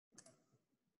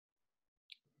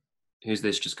Who's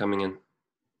this just coming in?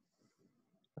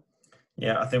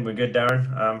 Yeah, I think we're good,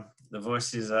 Darren. The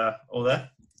voice is all there.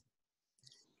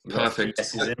 We've got Perfect.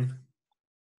 3 yeses in.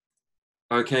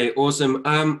 Okay, awesome.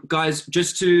 Guys,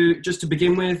 just to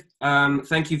begin with,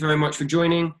 thank you very much for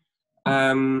joining.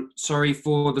 Sorry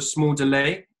for the small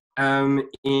delay.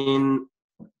 In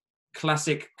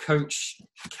classic coach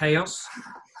chaos,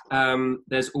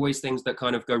 there's always things that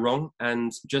kind of go wrong.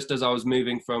 And just as I was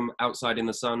moving from outside in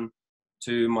the sun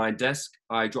to my desk,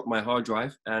 I dropped my hard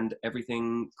drive and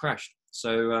everything crashed.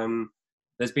 So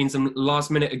there's been some last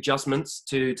minute adjustments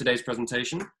to today's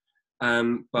presentation.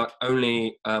 But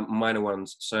only minor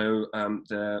ones. So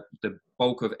the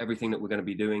bulk of everything that we're going to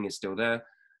be doing is still there.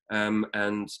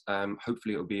 And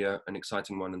hopefully it'll be an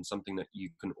exciting one and something that you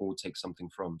can all take something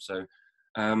from. So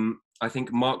I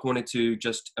think Mark wanted to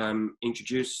just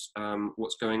introduce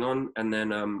what's going on, and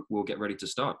then we'll get ready to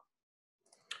start.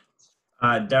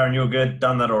 Darren, you're good.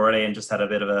 Done that already and just had a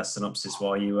bit of a synopsis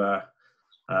while you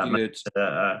managed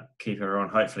to keep everyone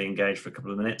hopefully engaged for a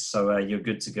couple of minutes. So you're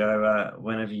good to go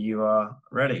whenever you are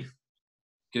ready.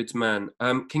 Good man.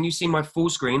 Can you see my full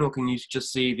screen, or can you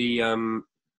just see the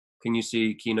can you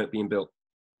see Keynote being built?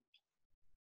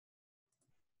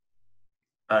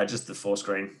 Just the full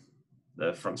screen,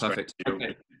 the front screen. Perfect.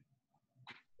 Okay.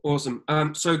 Awesome.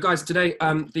 So guys, today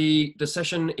the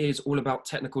session is all about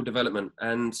technical development,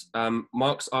 and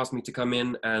Mark's asked me to come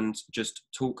in and just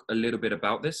talk a little bit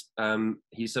about this.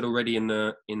 He said already in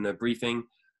the briefing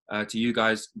to you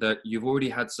guys that you've already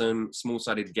had some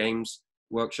small-sided games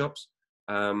workshops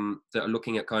that are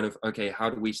looking at kind of, okay,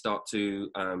 how do we start to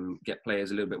get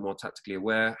players a little bit more tactically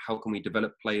aware? How can we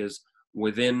develop players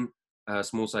within a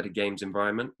small-sided games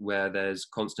environment where there's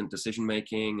constant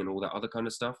decision-making and all that other kind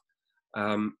of stuff?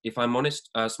 If I'm honest,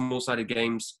 small-sided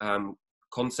games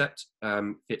concept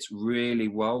fits really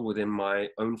well within my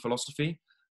own philosophy.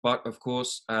 But of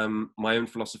course, my own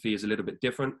philosophy is a little bit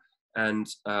different, and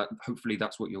hopefully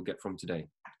that's what you'll get from today.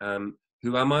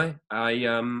 Who am I?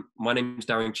 My name is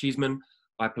Darren Cheesman.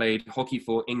 I played hockey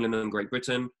for England and Great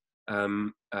Britain,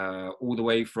 all the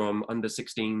way from under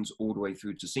 16s all the way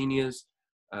through to seniors.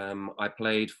 I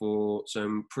played for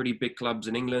some pretty big clubs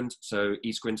in England, so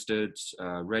East Grinstead,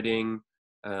 Reading.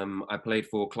 I played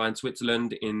for Klein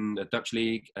Switzerland in the Dutch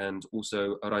league, and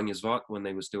also Oranjezwart when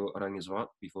they were still Oranjezwart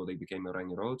before they became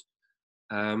Oranje Rood.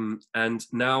 And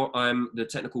now I'm the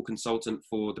technical consultant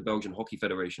for the Belgian Hockey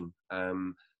Federation.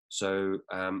 So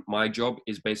my job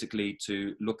is basically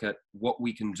to look at what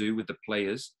we can do with the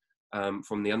players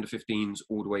from the under 15s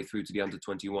all the way through to the under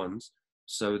 21s,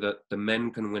 so that the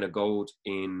men can win a gold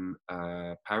in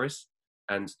Paris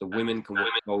and the women can win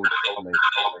a gold in LA.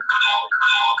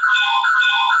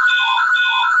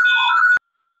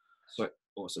 So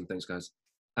awesome, thanks guys.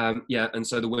 Yeah, and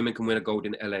so the women can win a gold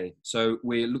in LA. So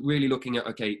we're really looking at,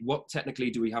 okay, what technically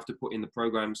do we have to put in the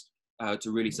programs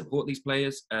to really support these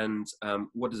players, and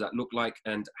what does that look like,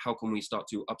 and how can we start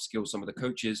to upskill some of the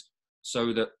coaches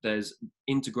so that there's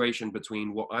integration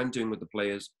between what I'm doing with the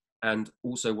players and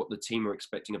also what the team are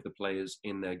expecting of the players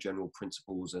in their general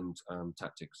principles and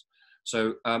tactics.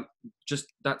 So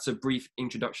just that's a brief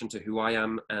introduction to who I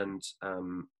am, and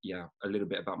yeah, a little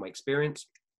bit about my experience.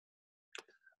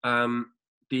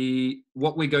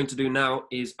 What we're going to do now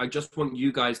is I just want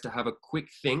you guys to have a quick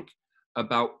think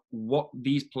about what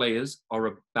these players are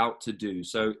about to do.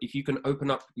 So if you can open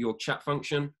up your chat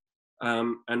function,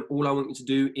 and all I want you to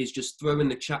do is just throw in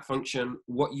the chat function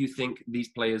what you think these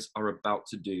players are about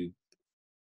to do.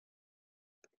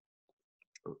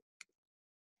 Oh.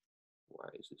 Why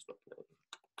is this not playing?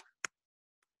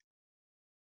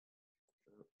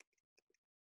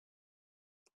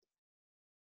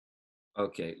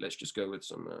 Okay, let's just go with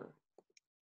some,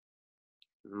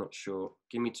 I'm not sure.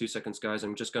 Give me 2 seconds, guys.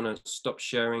 I'm just gonna stop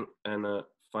sharing and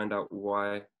find out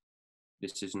why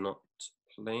this is not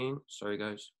playing. Sorry,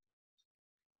 guys.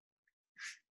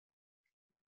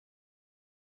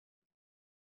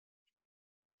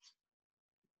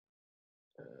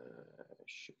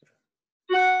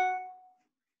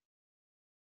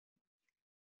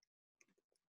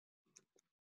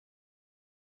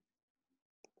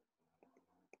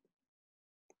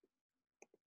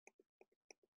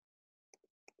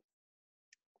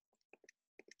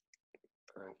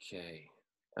 Okay.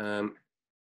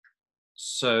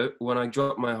 So when I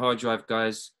drop my hard drive,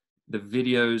 guys, the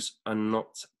videos are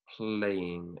not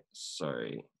playing.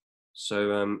 Sorry.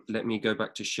 So let me go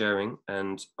back to sharing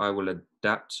and I will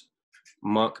adapt.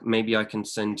 Mark, maybe I can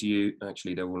send you,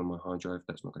 actually they're all on my hard drive.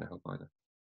 That's not going to help either.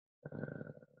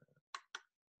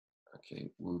 Okay,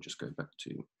 we'll just go back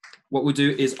to, what we'll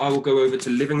do is I will go over to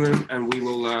living room and we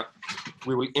will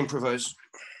improvise.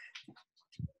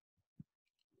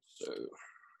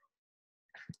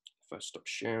 if I stop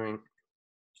sharing.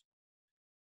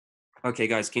 Okay,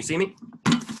 guys, can you see me?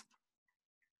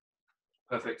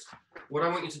 Perfect. What I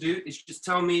want you to do is just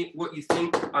tell me what you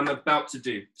think I'm about to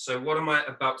do. So what am I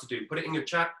about to do? Put it in your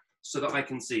chat so that I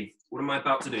can see. What am I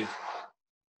about to do?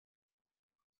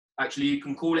 Actually, you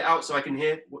can call it out so I can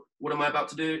hear. What am I about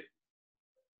to do?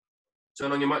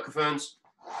 Turn on your microphones.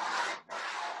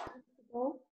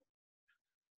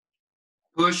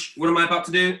 Push. What am I about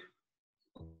to do?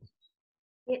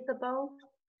 Hit the ball.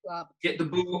 Hit the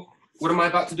ball. What am I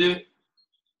about to do?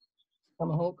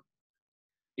 Tomahawk.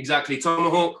 Exactly.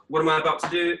 Tomahawk. What am I about to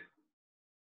do?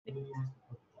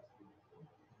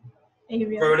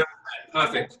 Aerial.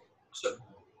 Perfect.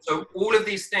 So all of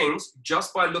these things,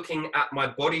 just by looking at my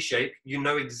body shape, you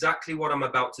know exactly what I'm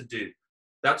about to do.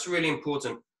 That's really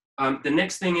important. The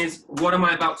next thing is, what am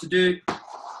I about to do?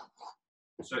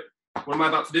 Sorry, what am I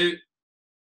about to do?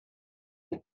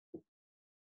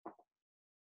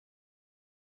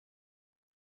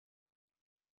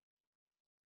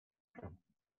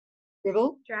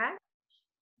 Dribble. Drag.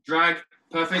 Drag,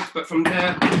 perfect. But from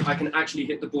there, I can actually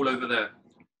hit the ball over there.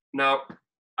 Now,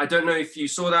 I don't know if you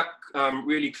saw that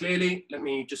really clearly. Let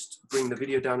me just bring the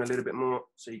video down a little bit more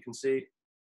so you can see.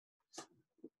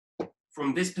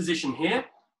 From this position here,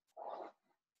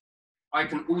 I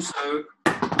can also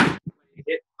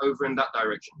hit over in that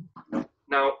direction.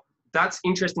 Now, that's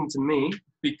interesting to me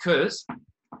because,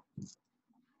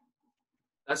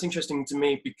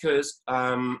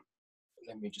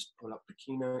 let me just pull up the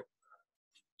keynote.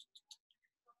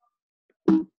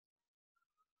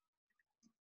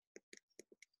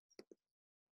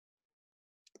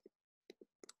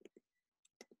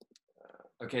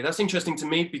 Okay, that's interesting to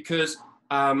me because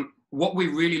what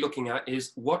we're really looking at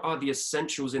is what are the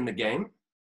essentials in the game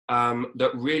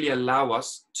that really allow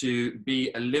us to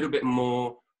be a little bit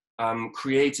more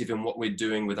creative in what we're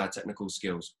doing with our technical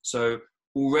skills. So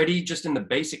already just in the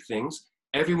basic things,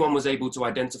 everyone was able to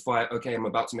identify, okay, I'm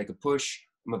about to make a push,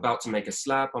 I'm about to make a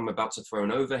slap, I'm about to throw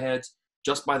an overhead,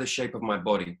 just by the shape of my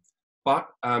body. But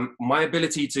my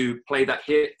ability to play that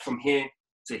hit from here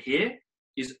to here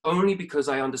is only because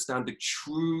I understand the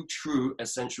true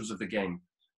essentials of the game.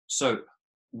 So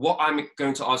what I'm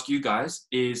going to ask you guys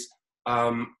is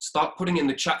start putting in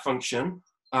the chat function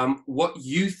what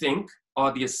you think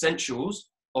are the essentials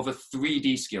of a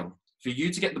 3D skill. For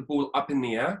you to get the ball up in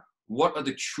the air, what are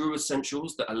the true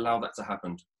essentials that allow that to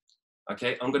happen?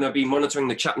 Okay, I'm going to be monitoring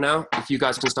the chat now. If you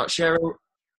guys can start sharing.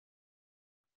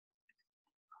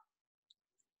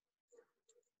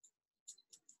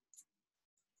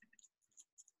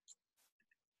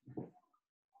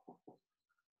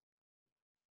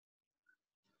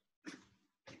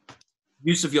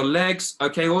 Use of your legs.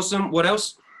 Okay, awesome. What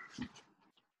else?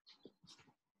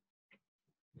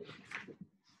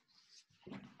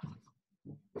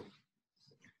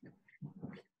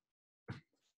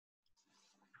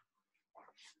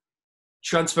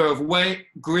 Transfer of weight,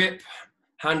 grip,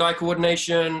 hand-eye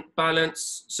coordination,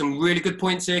 balance. Some really good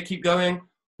points here. Keep going.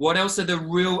 What else are the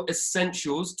real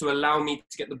essentials to allow me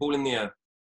to get the ball in the air?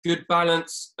 Good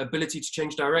balance, ability to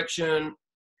change direction.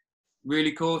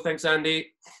 Really cool. Thanks,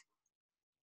 Andy.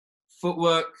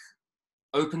 Footwork,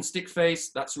 open stick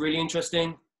face. That's really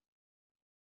interesting.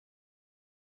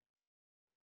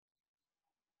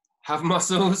 Have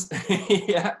muscles.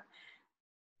 Yeah.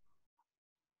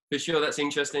 For sure, that's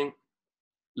interesting.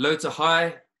 Low to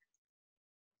high.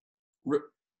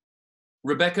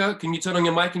 Rebecca, can you turn on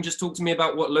your mic and just talk to me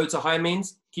about what low to high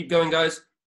means? Keep going, guys.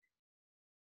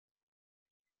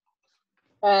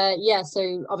 Yeah,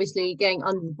 so obviously getting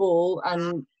under the ball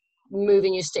and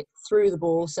moving your stick through the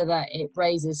ball so that it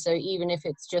raises. So even if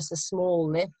it's just a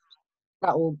small lift,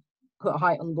 that will put a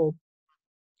height on the ball.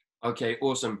 Okay,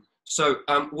 awesome. So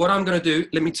what I'm going to do,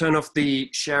 let me turn off the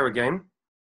share again.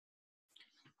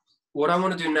 What I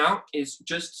want to do now is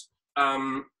just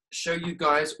show you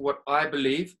guys what I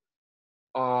believe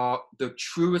are the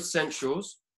true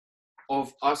essentials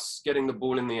of us getting the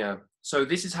ball in the air. So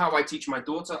this is how I teach my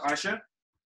daughter, Aisha.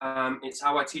 It's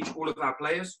how I teach all of our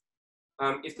players.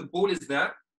 If the ball is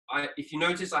there, if you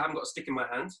notice, I haven't got a stick in my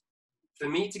hand. For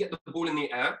me to get the ball in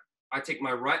the air, I take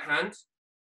my right hand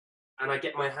and I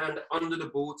get my hand under the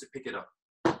ball to pick it up.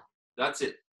 That's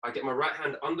it. I get my right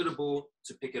hand under the ball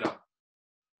to pick it up.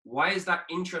 Why is that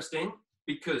interesting?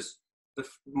 Because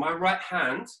my right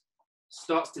hand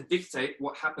starts to dictate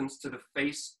what happens to the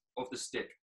face of the stick.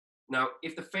 Now,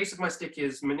 if the face of my stick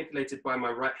is manipulated by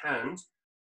my right hand,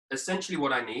 essentially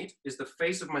what I need is the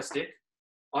face of my stick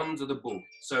under the ball.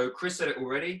 So Chris said it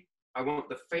already, I want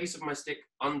the face of my stick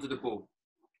under the ball.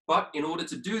 But in order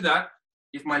to do that,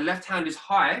 if my left hand is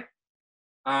high,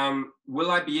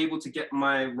 will I be able to get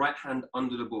my right hand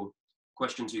under the ball?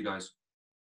 Question to you guys.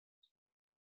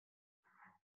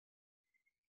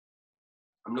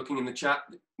 I'm looking in the chat.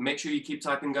 Make sure you keep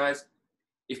typing, guys.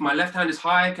 If my left hand is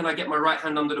high, can I get my right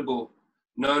hand under the ball?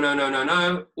 No, no, no, no,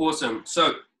 no. Awesome.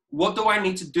 So what do I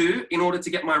need to do in order to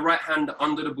get my right hand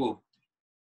under the ball?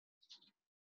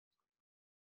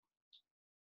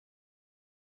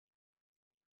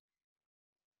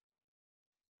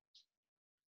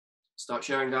 Start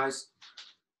sharing, guys.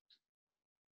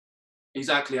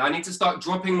 Exactly. I need to start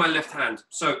dropping my left hand.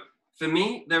 So for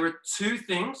me, there are two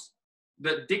things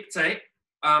that dictate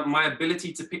my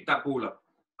ability to pick that ball up.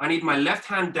 I need my left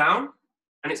hand down,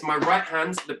 and it's my right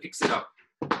hand that picks it up.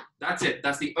 That's it.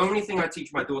 That's the only thing I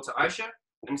teach my daughter Aisha,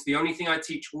 and it's the only thing I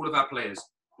teach all of our players.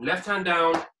 Left hand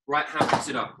down, right hand picks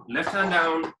it up. Left hand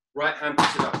down, right hand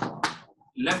picks it up.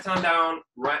 Left hand down,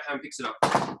 right hand picks it up.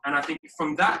 And I think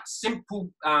from that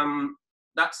simple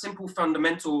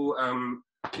fundamental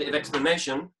bit of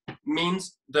explanation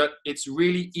means that it's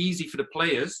really easy for the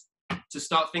players to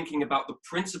start thinking about the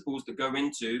principles that go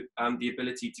into the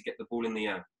ability to get the ball in the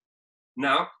air.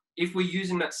 Now, if we're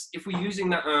using that,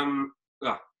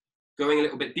 going a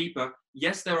little bit deeper,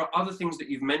 yes, there are other things that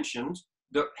you've mentioned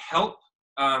that help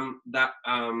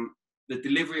the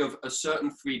delivery of a certain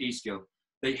 3D skill.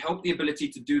 They help the ability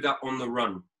to do that on the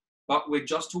run. But we're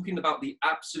just talking about the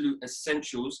absolute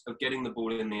essentials of getting the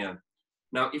ball in the air.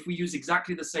 Now, if we use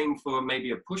exactly the same for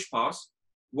maybe a push pass,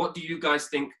 what do you guys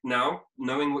think now,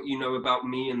 knowing what you know about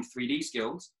me and 3D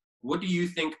skills, what do you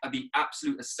think are the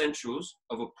absolute essentials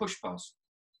of a push pass?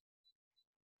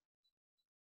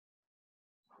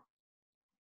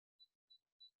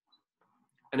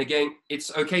 And again,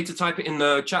 it's okay to type it in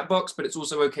the chat box, but it's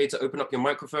also okay to open up your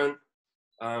microphone.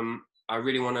 I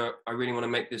really want to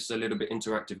make this a little bit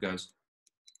interactive, guys.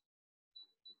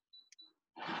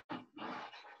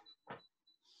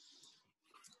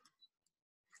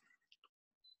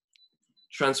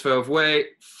 Transfer of weight,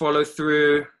 follow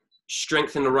through,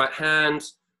 strengthen the right hand.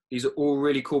 These are all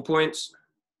really cool points.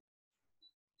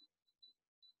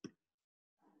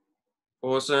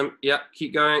 Awesome. Yeah,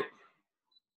 keep going.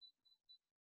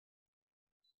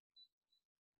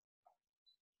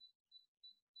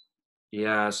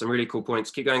 Yeah, some really cool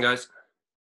points. Keep going, guys.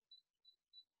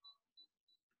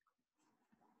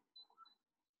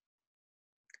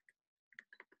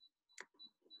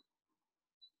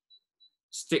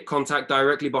 Stick contact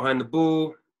directly behind the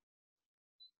ball.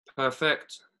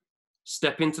 Perfect.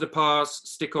 Step into the pass,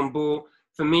 stick on ball.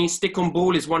 For me, stick on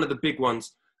ball is one of the big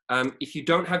ones. If you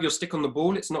don't have your stick on the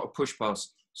ball, it's not a push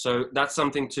pass. So that's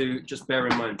something to just bear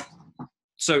in mind.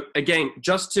 So again,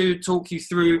 just to talk you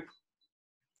through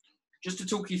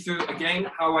again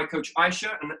how I coach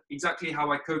Aisha and exactly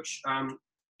how I coach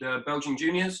the Belgian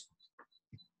juniors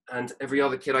and every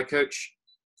other kid I coach.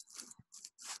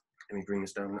 Let me bring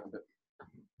this down a little bit.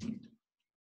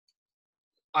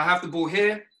 I have the ball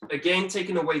here, again,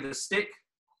 taking away the stick.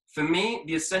 For me,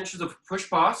 the essentials of push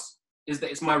pass is that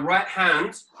it's my right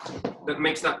hand that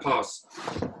makes that pass.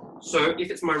 So if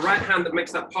it's my right hand that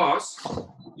makes that pass,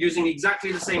 using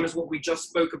exactly the same as what we just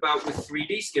spoke about with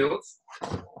 3D skills,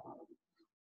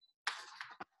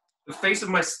 the face of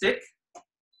my stick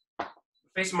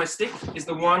is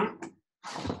the one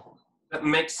that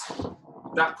makes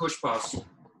that push pass.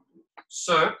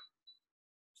 So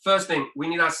first thing, we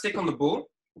need our stick on the ball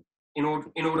in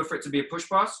order for it to be a push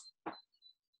pass.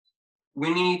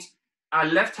 We need our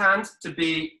left hand to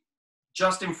be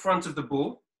just in front of the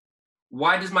ball.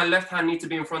 Why does my left hand need to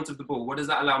be in front of the ball? What does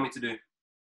that allow me to do?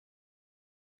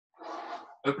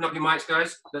 Open up your mics,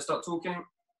 guys. Let's start talking.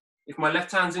 If my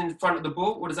left hand's in front of the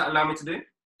ball, what does that allow me to do?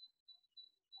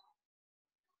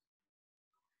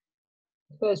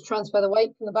 I suppose transfer the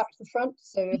weight from the back to the front.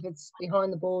 So if it's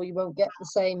behind the ball, you won't get the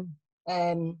same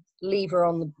lever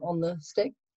on the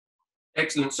stick.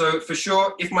 Excellent. So for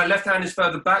sure, if my left hand is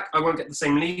further back, I won't get the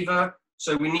same lever.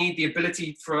 So we need the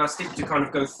ability for our stick to kind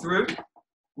of go through.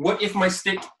 What if my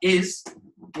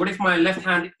left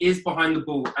hand is behind the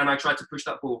ball and I try to push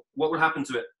that ball? What will happen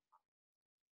to it?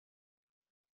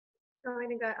 It's going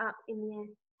to go up in the air.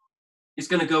 It's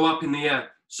going to go up in the air.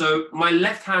 So my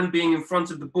left hand being in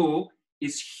front of the ball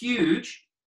is huge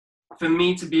for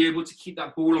me to be able to keep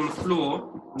that ball on the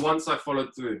floor once I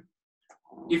followed through.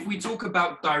 If we talk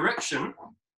about direction,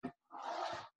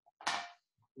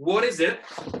 what is it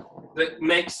that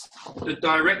makes the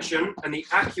direction and the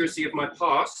accuracy of my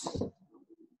pass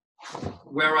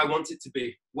where I want it to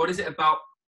be? What is it about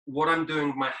what I'm doing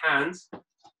with my hands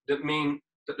that mean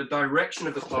that the direction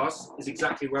of the pass is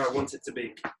exactly where I want it to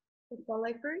be? The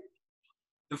follow through?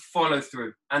 the follow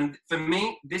through. And for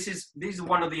me, these are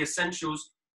one of the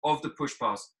essentials of the push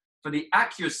pass. For the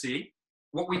accuracy,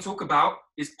 what we talk about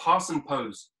is pass and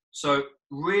pose. So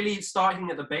really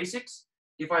starting at the basics.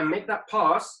 If I make that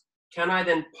pass, can I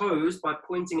then pose by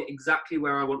pointing it exactly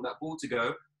where I want that ball to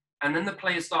go? And then the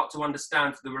players start to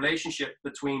understand the relationship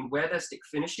between where their stick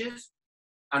finishes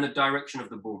and the direction of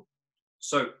the ball.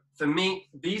 So for me,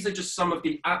 these are just some of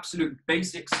the absolute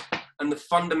basics and the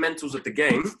fundamentals of the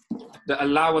game that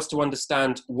allow us to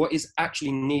understand what is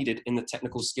actually needed in the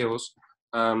technical skills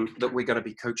that we're going to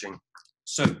be coaching.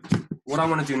 So what I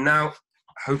want to do now,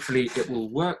 hopefully it will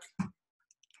work.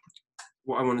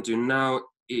 What I want to do now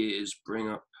is bring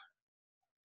up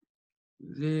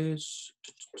this.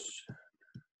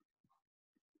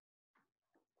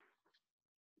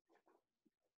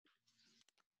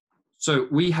 So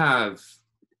we have,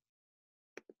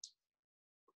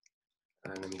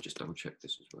 let me just double check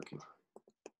this is working.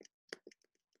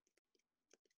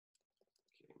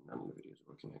 Okay, none of the videos are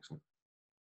working, excellent.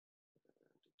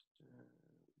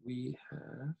 We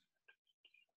have,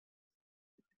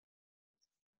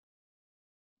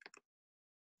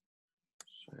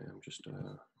 sorry, I'm just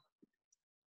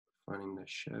finding the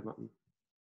share button.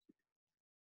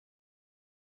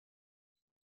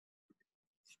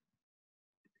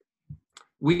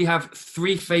 We have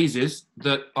 3 phases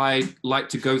that I like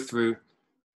to go through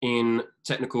in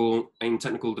technical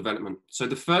development. So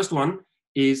the first one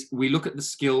is we look at the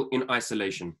skill in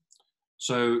isolation.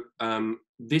 So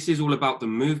this is all about the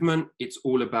movement. It's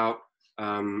all about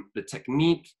the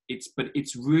technique. But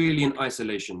it's really in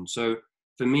isolation. So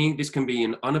for me, this can be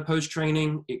in unopposed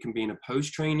training. It can be in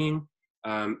opposed training.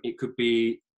 It could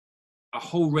be a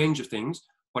whole range of things.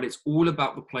 But it's all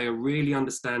about the player really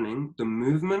understanding the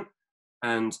movement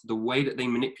and the way that they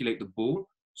manipulate the ball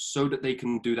so that they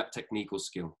can do that technical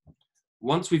skill.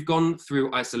 Once we've gone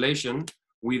through isolation,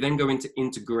 we then go into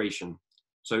integration.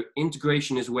 So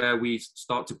integration is where we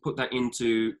start to put that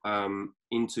into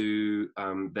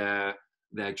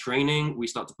their training. We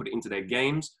start to put it into their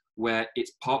games where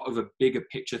it's part of a bigger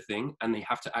picture thing and they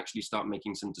have to actually start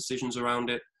making some decisions around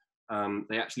it.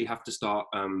 They actually have to start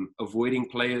avoiding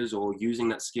players or using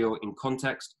that skill in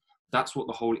context. That's what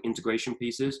the whole integration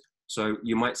piece is. So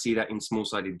you might see that in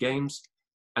small-sided games.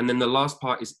 And then the last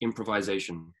part is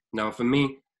improvisation. Now, for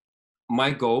me,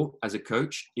 my goal as a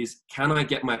coach is, can I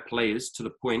get my players to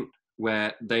the point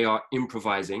where they are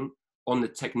improvising on the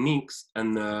techniques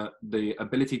and the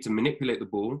ability to manipulate the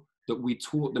ball that we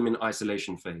taught them in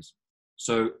isolation phase?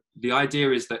 So the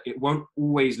idea is that it won't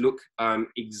always look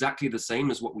exactly the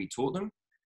same as what we taught them,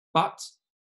 but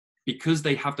because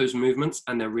they have those movements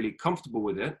and they're really comfortable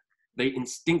with it, they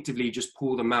instinctively just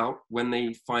pull them out when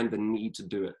they find the need to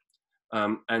do it.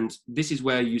 And this is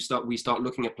where we start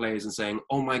looking at players and saying,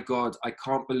 oh my God, I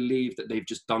can't believe that they've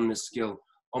just done this skill.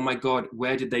 Oh my God,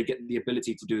 where did they get the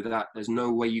ability to do that? There's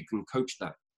no way you can coach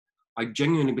that. I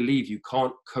genuinely believe you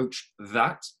can't coach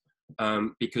that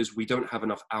because we don't have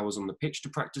enough hours on the pitch to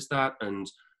practice that. And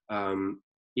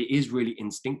it is really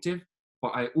instinctive. But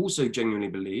I also genuinely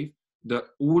believe that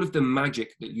all of the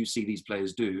magic that you see these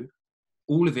players do,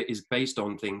 all of it is based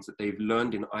on things that they've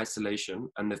learned in isolation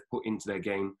and they've put into their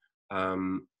game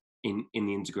in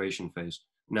the integration phase.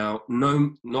 Now,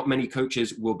 not many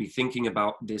coaches will be thinking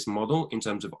about this model in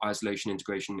terms of isolation,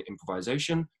 integration,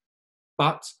 improvisation.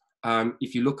 But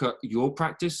if you look at your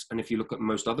practice and if you look at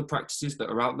most other practices that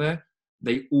are out there,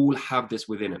 they all have this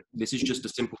within it. This is just a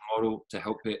simple model to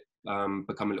help it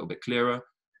become a little bit clearer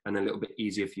and a little bit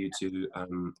easier for you to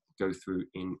go through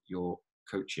in your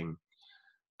coaching.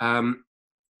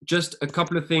 Just a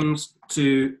couple of things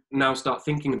to now start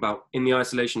thinking about in the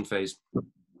isolation phase.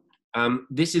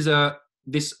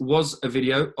 This was a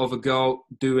video of a girl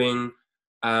doing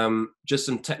just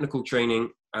some technical training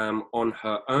on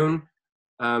her own.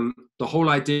 The whole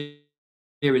idea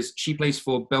is she plays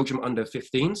for Belgium under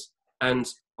 15s, and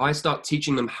I start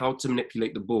teaching them how to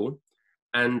manipulate the ball.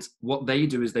 And what they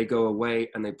do is they go away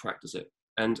and they practice it.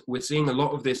 And we're seeing a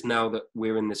lot of this now that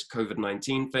we're in this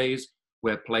COVID-19 phase,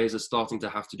 where players are starting to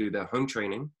have to do their home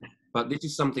training. But this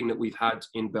is something that we've had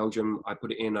in Belgium. I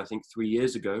put it in, I think, 3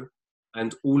 years ago.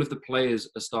 And all of the players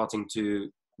are starting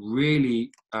to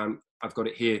really, I've got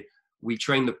it here, we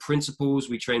train the principles,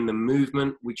 we train the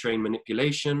movement, we train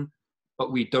manipulation,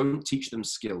 but we don't teach them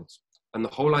skills. And the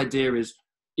whole idea is,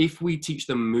 if we teach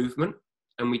them movement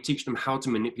and we teach them how to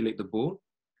manipulate the ball,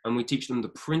 and we teach them the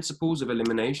principles of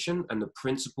elimination and the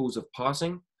principles of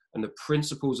passing and the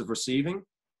principles of receiving,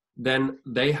 then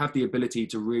they have the ability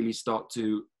to really start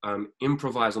to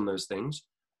improvise on those things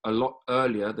a lot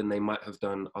earlier than they might have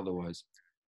done otherwise.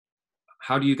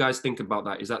 how do you guys think about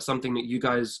that? Is that something that you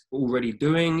guys already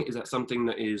doing? Is that something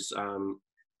that is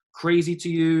crazy to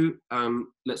you?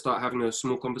 Let's start having a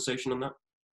small conversation on that.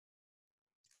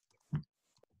 I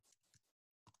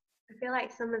feel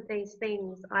like some of these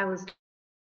things I was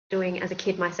doing as a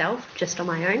kid myself, just on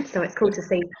my own. So it's cool to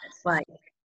see that it's like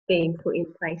being put in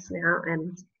place now,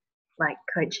 and like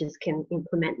coaches can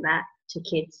implement that to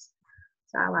kids.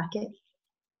 So I like it.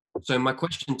 So my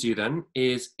question to you then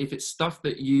is, if it's stuff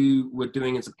that you were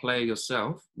doing as a player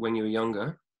yourself when you were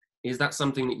younger, is that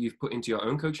something that you've put into your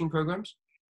own coaching programs?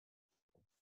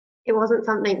 It wasn't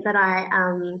something that I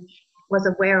was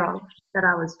aware of that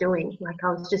I was doing. Like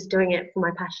I was just doing it for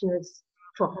my passion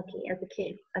for hockey as a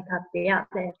kid. Like I'd be out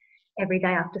there every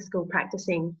day after school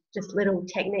practicing just little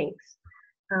techniques.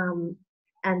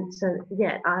 And so,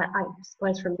 yeah, I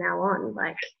suppose from now on,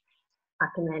 like I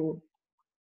can then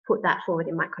put that forward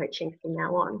in my coaching from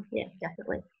now on. Yeah,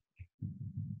 definitely.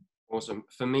 Awesome.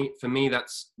 For me,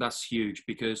 that's huge,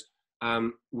 because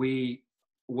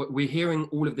we're hearing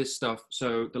all of this stuff.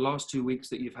 So the last 2 weeks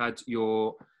that you've had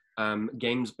your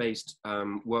games-based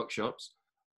workshops,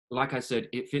 like I said,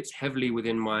 it fits heavily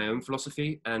within my own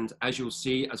philosophy. And as you'll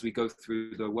see as we go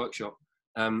through the workshop,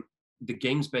 the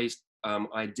games-based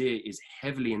idea is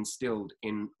heavily instilled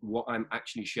in what I'm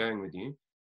actually sharing with you.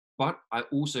 But I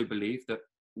also believe that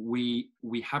we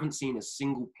haven't seen a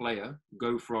single player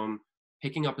go from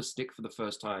picking up a stick for the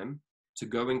first time to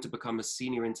going to become a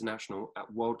senior international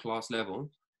at world-class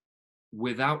level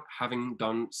without having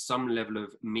done some level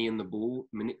of me and the ball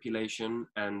manipulation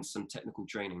and some technical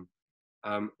training.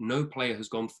 No player has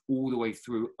gone all the way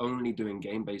through only doing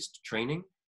game-based training,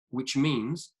 which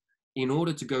means in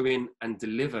order to go in and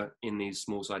deliver in these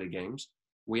small-sided games,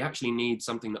 we actually need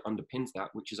something that underpins that,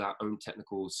 which is our own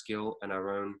technical skill and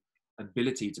our own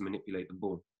ability to manipulate the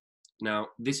ball. Now,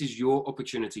 this is your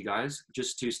opportunity, guys,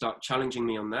 just to start challenging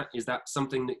me on that. Is that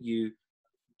something that you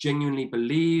genuinely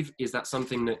believe? Is that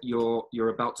something that you're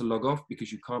about to log off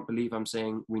because you can't believe I'm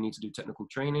saying we need to do technical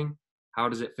training? How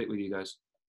does it fit with you guys?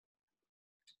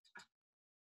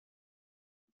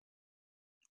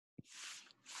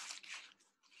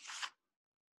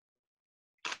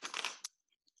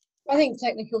 I think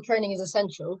technical training is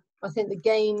essential. I think the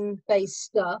game-based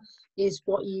stuff is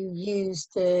what you use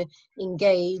to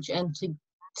engage and to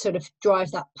sort of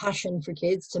drive that passion for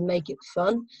kids to make it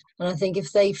fun. And I think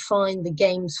if they find the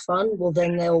games fun, well,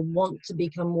 then they'll want to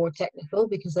become more technical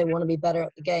because they want to be better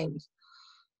at the games.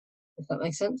 If that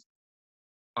makes sense.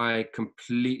 I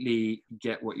completely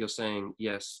get what you're saying.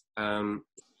 Yes.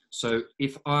 So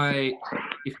if I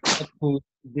pull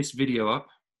this video up,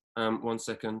 1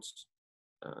 second.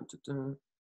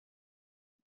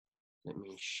 Let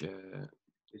me share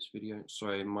this video.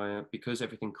 Sorry, because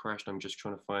everything crashed, I'm just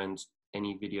trying to find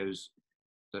any videos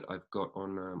that I've got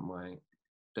on my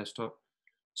desktop.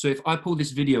 So if I pull this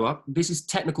video up, this is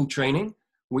technical training,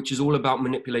 which is all about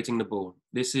manipulating the ball.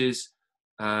 This is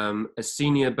a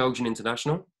senior Belgian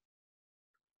international.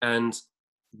 And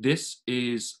this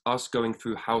is us going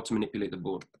through how to manipulate the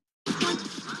ball.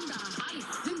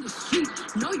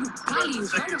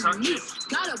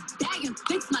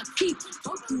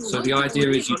 So the idea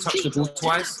is you touch the ball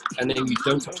twice and then you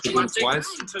don't touch the ball twice,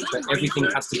 but everything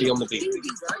has to be on the beat.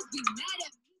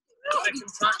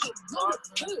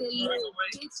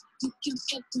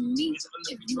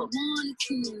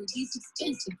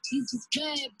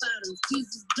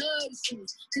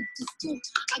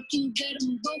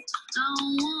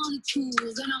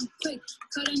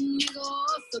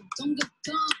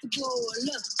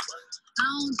 I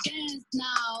don't dance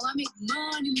now, I make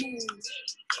money moves.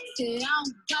 Say I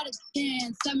don't gotta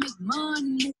dance, I make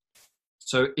money moves.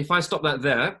 So if I stop that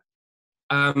there,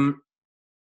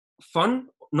 fun,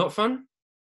 not fun?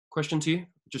 Question to you,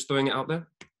 just throwing it out there.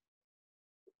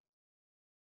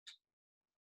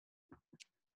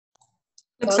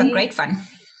 Looks like great fun.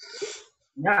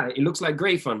 Yeah, it looks like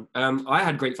great fun. I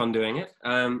had great fun doing it.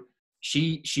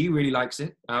 She really likes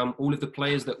it. All of the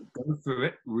players that go through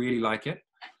it really like it.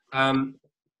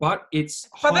 But it's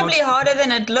probably harder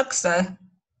than it looks, though.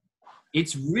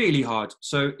 It's really hard.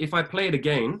 So if I play it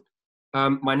again,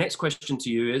 my next question to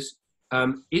you is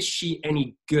she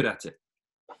any good at it?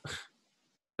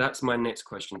 That's my next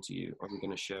question to you. I'm going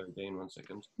to share again, 1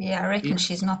 second. Yeah, I reckon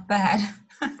she's not bad.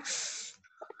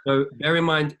 So bear in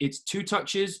mind, it's 2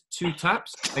 touches, 2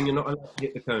 taps, and you're not allowed to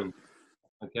hit the cone.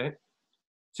 Okay?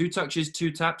 2 touches,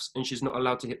 2 taps, and she's not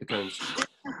allowed to hit the cones.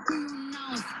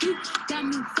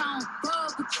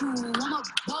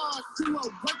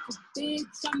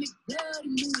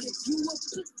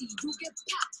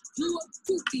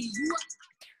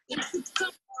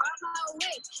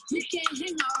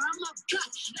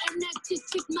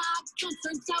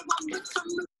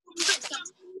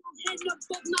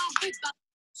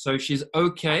 So she's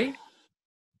okay,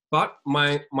 but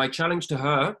my challenge to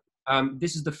her,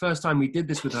 this is the first time we did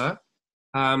this with her.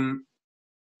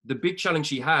 The big challenge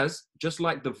she has, just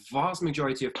like the vast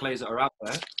majority of players that are out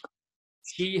there,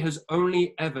 she has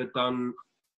only ever done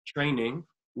training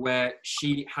where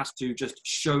she has to just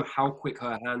show how quick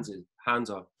her hands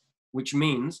are, which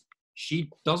means she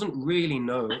doesn't really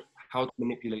know how to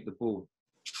manipulate the ball,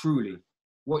 truly.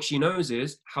 What she knows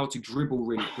is how to dribble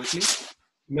really quickly,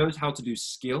 knows how to do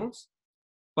skills,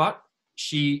 but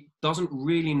she doesn't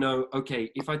really know, okay,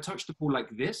 if I touch the ball like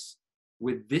this,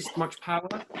 with this much power,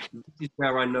 this is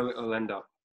where I know it'll end up.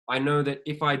 I know that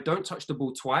if I don't touch the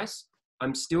ball twice,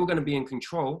 I'm still going to be in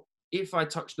control if I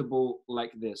touch the ball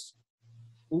like this.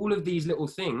 All of these little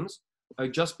things are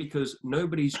just because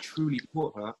nobody's truly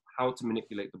taught her how to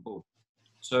manipulate the ball.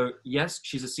 So yes,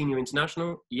 she's a senior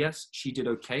international. Yes, she did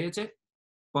okay at it,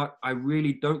 but I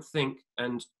really don't think,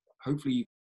 and hopefully you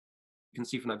can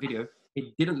see from that video,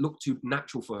 it didn't look too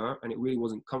natural for her and it really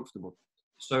wasn't comfortable.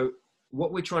 So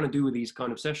what we're trying to do with these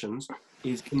kind of sessions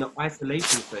is in the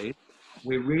isolation phase,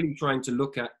 we're really trying to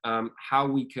look at how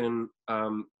we can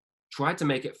try to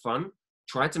make it fun,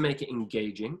 try to make it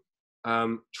engaging,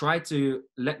 try to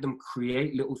let them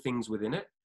create little things within it.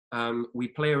 We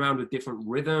play around with different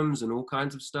rhythms and all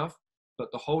kinds of stuff,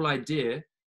 but the whole idea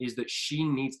is that she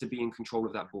needs to be in control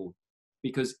of that ball.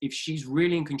 Because if she's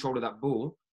really in control of that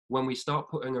ball, when we start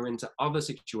putting her into other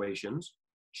situations,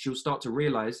 she'll start to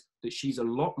realize that she's a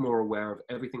lot more aware of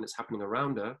everything that's happening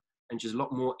around her, and she's a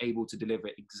lot more able to deliver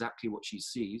exactly what she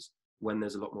sees when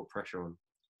there's a lot more pressure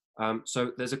on.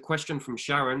 So there's a question from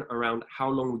Sharon around how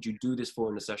long would you do this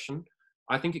for in a session?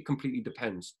 I think it completely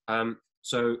depends.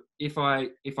 So if I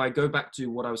go back to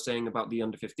what I was saying about the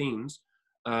under 15s,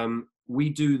 we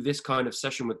do this kind of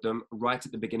session with them right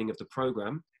at the beginning of the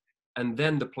program, and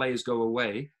then the players go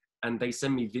away and they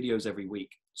send me videos every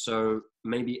week. So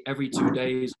maybe every 2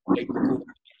 days, they record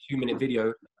a 2-minute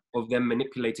video of them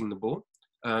manipulating the ball,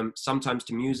 sometimes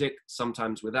to music,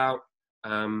 sometimes without.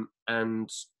 And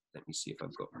let me see if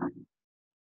I've got,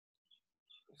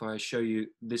 if I show you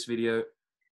this video.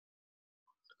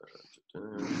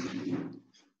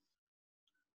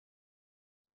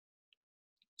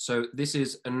 So this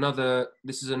is another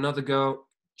girl.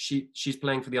 She's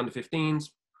playing for the under 15s.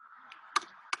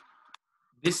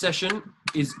 This session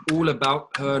is all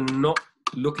about her not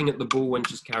looking at the ball when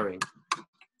she's carrying.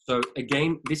 So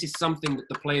again, this is something that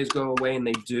the players go away and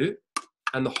they do.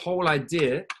 And the whole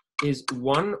idea is,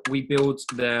 one, we build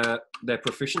their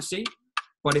proficiency,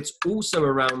 but it's also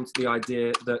around the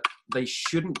idea that they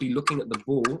shouldn't be looking at the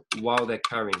ball while they're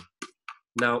carrying.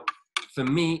 Now, for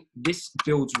me, this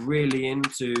builds really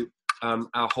into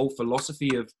our whole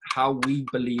philosophy of how we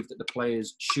believe that the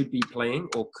players should be playing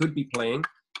or could be playing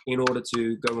in order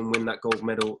to go and win that gold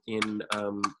medal in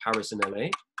Paris and LA.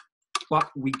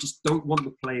 But we just don't want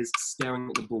the players staring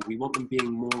at the ball. We want them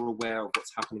being more aware of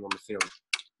what's happening on the field.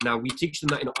 Now, we teach them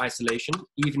that in isolation,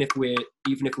 even if we're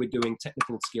doing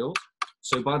technical skills.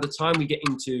 So by the time we get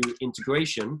into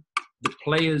integration, the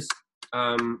players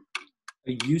are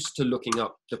used to looking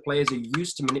up. The players are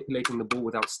used to manipulating the ball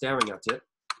without staring at it,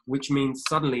 which means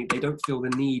suddenly they don't feel the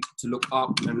need to look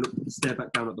up and stare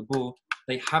back down at the ball.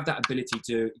 They have that ability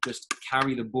to just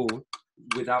carry the ball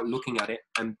without looking at it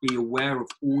and be aware of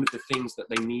all of the things that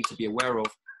they need to be aware of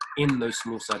in those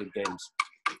small-sided games.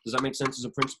 Does that make sense as a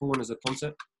principle and as a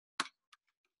concept?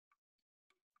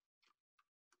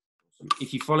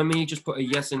 If you follow me, just put a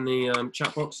yes in the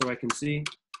chat box so I can see.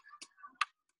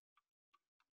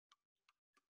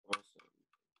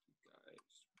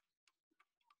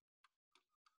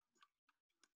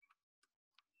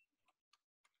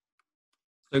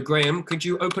 So Graham, could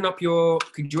you open up your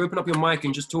mic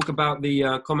and just talk about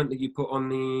the comment that you put on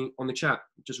the chat,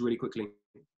 just really quickly?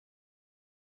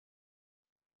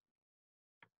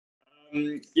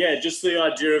 Yeah, just the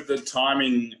idea of the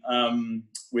timing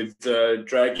with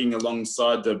dragging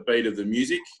alongside the beat of the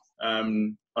music.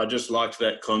 I just liked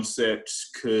that concept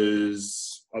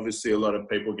because obviously a lot of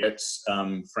people get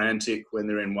frantic when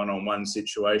they're in one-on-one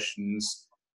situations.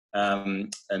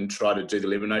 And try to do the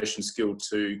elimination skill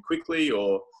too quickly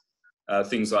or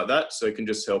things like that. So it can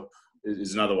just help,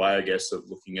 is another way, I guess, of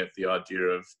looking at the idea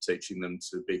of teaching them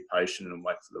to be patient and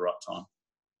wait for the right time.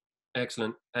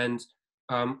 Excellent. And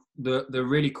the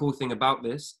really cool thing about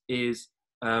this is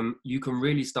you can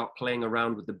really start playing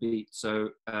around with the beat. So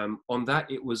on that,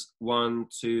 it was 1,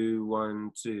 2,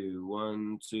 1, 2,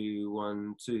 1, 2,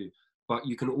 1, 2. But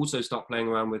you can also start playing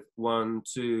around with 1,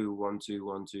 2, 1, 2,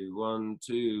 1, 2, 1,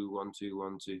 2, 1, 2,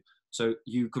 1, 2. So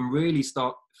you can really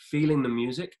start feeling the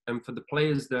music. And for the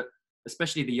players that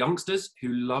especially the youngsters who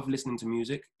love listening to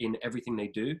music in everything they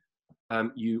do.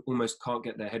 You almost can't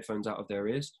get their headphones out of their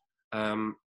ears.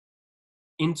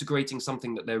 Integrating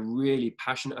something that they're really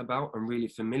passionate about and really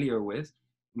familiar with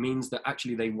means that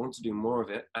actually they want to do more of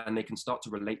it, and they can start to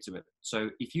relate to it. So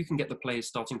if you can get the players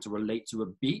starting to relate to a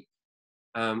beat,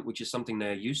 which is something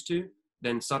they're used to,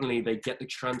 then suddenly they get the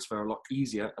transfer a lot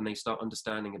easier, and they start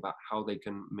understanding about how they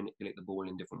can manipulate the ball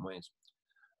in different ways.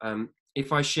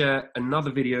 If I share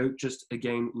another video, just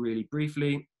again, really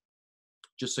briefly,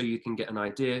 just so you can get an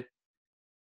idea.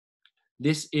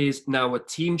 This is now a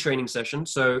team training session.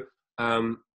 So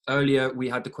earlier we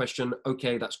had the question,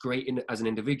 okay, that's great as an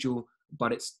individual,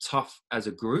 but it's tough as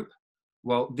a group.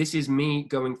 Well, this is me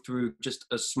going through just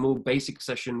a small basic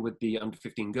session with the under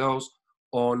 15 girls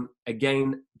on,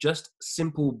 again, just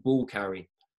simple ball carry.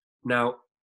 Now,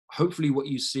 hopefully what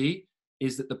you see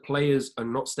is that the players are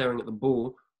not staring at the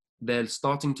ball, they're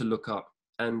starting to look up.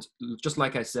 And just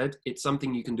like I said, it's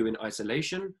something you can do in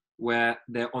isolation where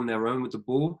they're on their own with the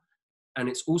ball. And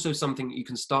it's also something that you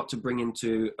can start to bring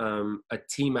into a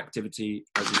team activity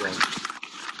as well.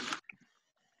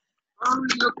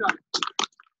 Look up.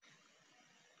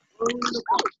 Look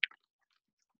up.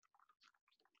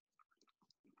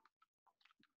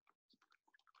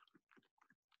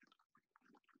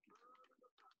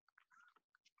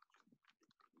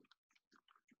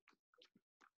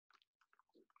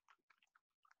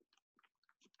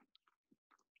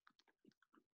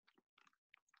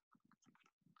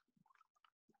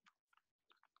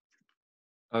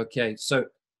 Okay, so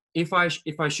if I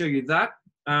show you that,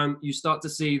 you start to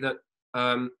see that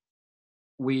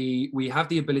we have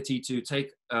the ability to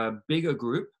take a bigger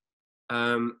group,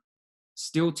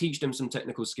 still teach them some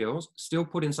technical skills, still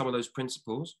put in some of those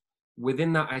principles.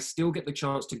 Within that, I still get the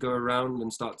chance to go around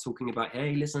and start talking about,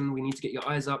 hey, listen, we need to get your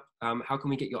eyes up. How can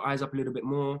we get your eyes up a little bit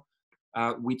more?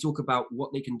 We talk about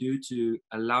what they can do to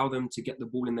allow them to get the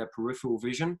ball in their peripheral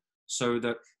vision so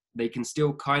that they can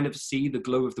still kind of see the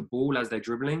glow of the ball as they're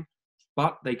dribbling,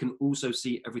 but they can also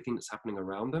see everything that's happening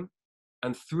around them.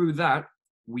 And through that,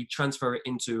 we transfer it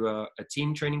into a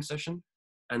team training session,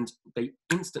 and they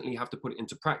instantly have to put it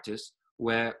into practice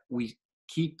where we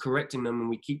keep correcting them and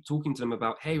we keep talking to them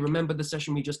about, hey, remember the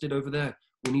session we just did over there?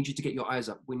 We need you to get your eyes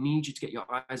up. We need you to get your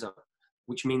eyes up,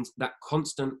 which means that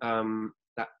constant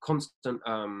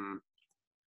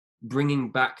bringing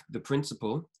back the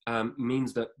principle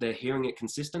means that they're hearing it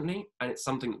consistently, and it's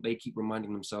something that they keep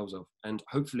reminding themselves of. And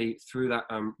hopefully through that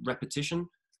repetition,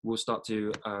 we'll start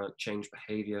to change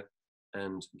behavior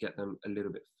and get them a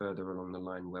little bit further along the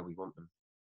line where we want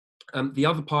them. The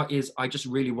other part is I just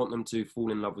really want them to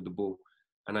fall in love with the ball.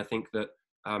 And I think that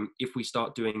if we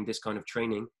start doing this kind of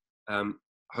training,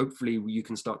 hopefully you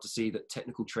can start to see that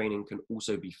technical training can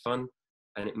also be fun,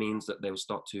 and it means that they'll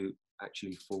start to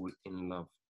actually fall in love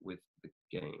with the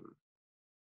game.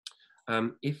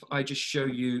 If I just show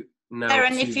you now,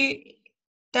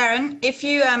 Darren, if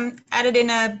you added in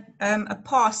a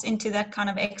pass into that kind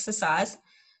of exercise,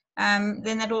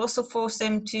 then that will also force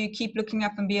them to keep looking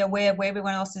up and be aware of where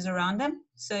everyone else is around them.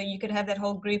 So you could have that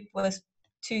whole group with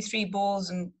 2-3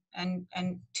 balls and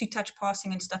 2-touch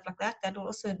passing and stuff like that. That will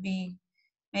also be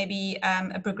maybe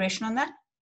a progression on that.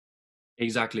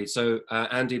 Exactly. So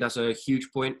Andy, that's a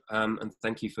huge point, and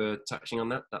thank you for touching on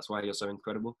that. That's why you're so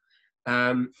incredible.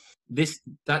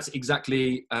 That's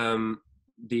exactly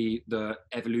the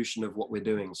evolution of what we're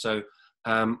doing. So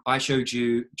I showed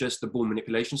you just the ball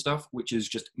manipulation stuff, which is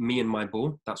just me and my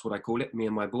ball. That's what I call it, me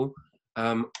and my ball.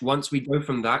 Once we go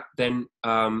from that, then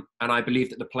and I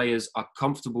believe that the players are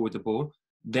comfortable with the ball,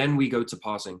 then we go to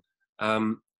passing.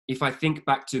 If I think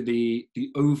back to the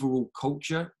overall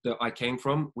culture that I came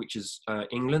from, which is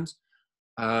England,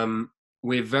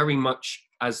 we're very much,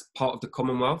 as part of the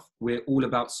Commonwealth, we're all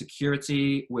about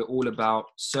security, we're all about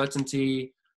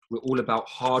certainty, we're all about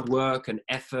hard work and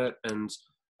effort and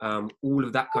all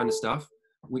of that kind of stuff,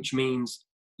 which means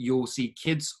you'll see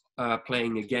kids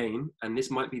playing a game, and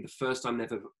this might be the first time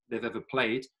they've ever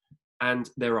played, and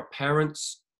there are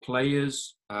parents,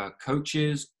 players,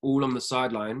 coaches, all on the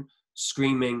sideline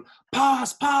screaming,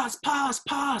 pass, pass, pass,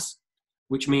 pass,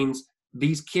 which means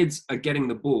these kids are getting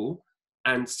the ball,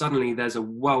 and suddenly there's a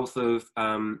wealth of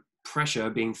pressure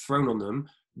being thrown on them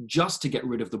just to get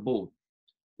rid of the ball.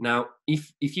 Now,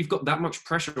 if you've got that much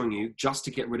pressure on you just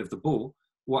to get rid of the ball,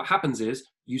 what happens is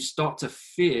you start to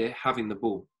fear having the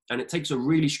ball. And it takes a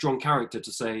really strong character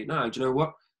to say, no, do you know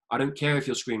what? I don't care if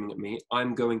you're screaming at me.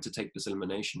 I'm going to take this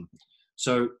elimination.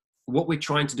 So what we're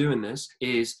trying to do in this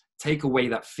is take away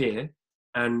that fear.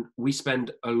 And we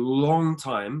spend a long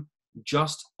time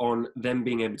just on them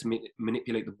being able to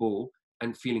manipulate the ball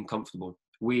and feeling comfortable.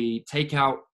 We take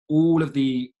out all of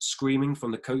the screaming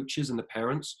from the coaches and the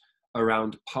parents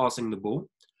around passing the ball,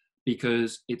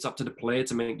 because it's up to the player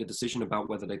to make the decision about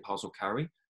whether they pass or carry.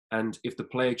 And if the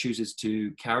player chooses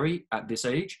to carry at this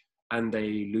age and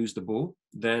they lose the ball,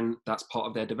 then that's part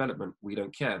of their development. We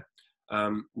don't care.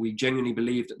 We genuinely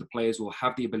believe that the players will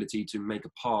have the ability to make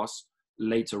a pass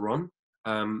later on,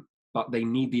 but they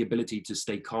need the ability to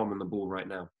stay calm on the ball right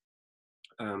now.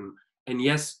 And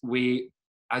yes,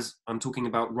 as I'm talking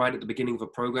about right at the beginning of a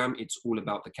program, it's all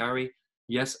about the carry.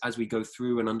 Yes, as we go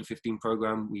through an under 15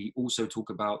 program, we also talk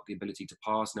about the ability to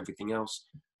pass and everything else.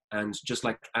 And just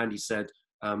like Andy said,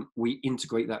 we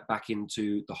integrate that back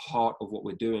into the heart of what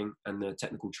we're doing and the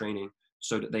technical training,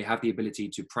 so that they have the ability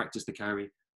to practice the carry,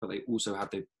 but they also have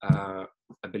the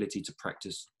ability to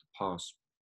practice the pass.